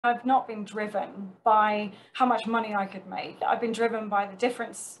I've not been driven by how much money I could make. I've been driven by the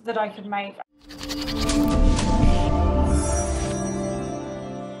difference that I could make.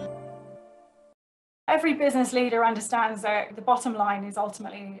 Every business leader understands that the bottom line is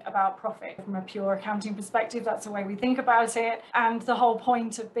ultimately about profit. From a pure accounting perspective, that's the way we think about it. And the whole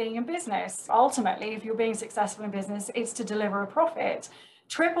point of being in business, ultimately, if you're being successful in business, it's to deliver a profit.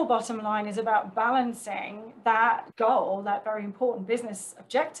 Triple bottom line is about balancing that goal, that very important business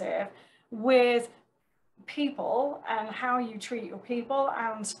objective, with people and how you treat your people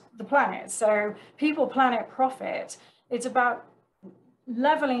and the planet. So people, planet, profit. It's about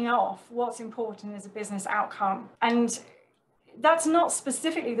leveling off what's important as a business outcome. And that's not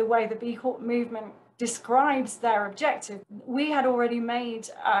specifically the way the B Corp movement describes their objective. We had already made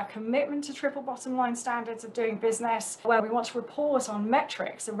a commitment to triple bottom line standards of doing business, where we want to report on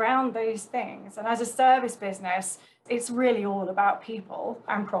metrics around those things. And as a service business, it's really all about people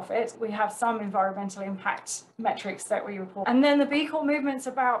and profit. We have some environmental impact metrics that we report. And then the B Corp movement's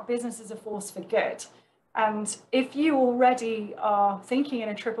about business as a force for good. And if you already are thinking in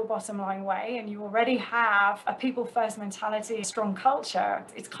a triple bottom line way, and you already have a people first mentality, a strong culture,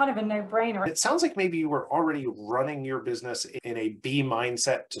 it's kind of a no-brainer. It sounds like maybe you were already running your business in a B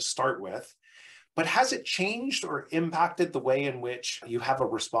mindset to start with, but has it changed or impacted the way in which you have a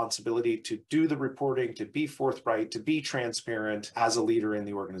responsibility to do the reporting, to be forthright, to be transparent as a leader in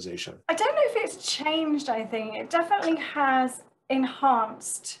the organization? I don't know if it's changed, I think. It definitely has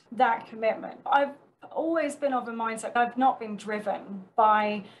enhanced that commitment. I've always been of a mindset. I've not been driven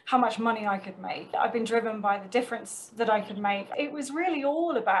by how much money I could make. I've been driven by the difference that I could make. It was really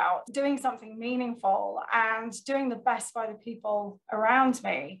all about doing something meaningful and doing the best by the people around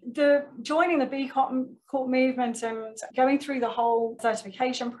me. Joining the B Corp movement and going through the whole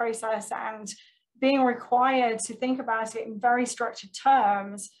certification process and being required to think about it in very structured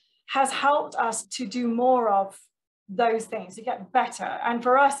terms has helped us to do more of those things, to get better. And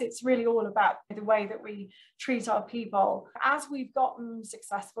for us, it's really all about the way that we treat our people. As we've gotten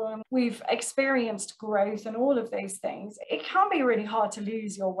successful and we've experienced growth and all of those things, it can be really hard to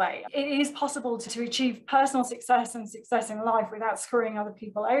lose your way. It is possible to achieve personal success and success in life without screwing other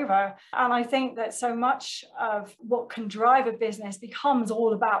people over. And I think that so much of what can drive a business becomes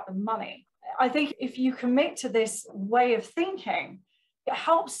all about the money. I think if you commit to this way of thinking, it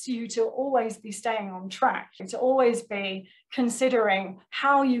helps you to always be staying on track, to always be considering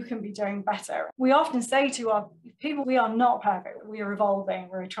how you can be doing better. We often say to our people, we are not perfect, we are evolving,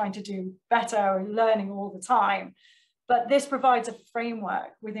 we're trying to do better, we're learning all the time. But this provides a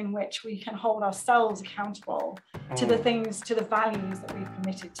framework within which we can hold ourselves accountable to the things, to the values that we've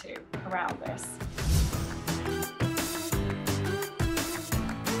committed to around this.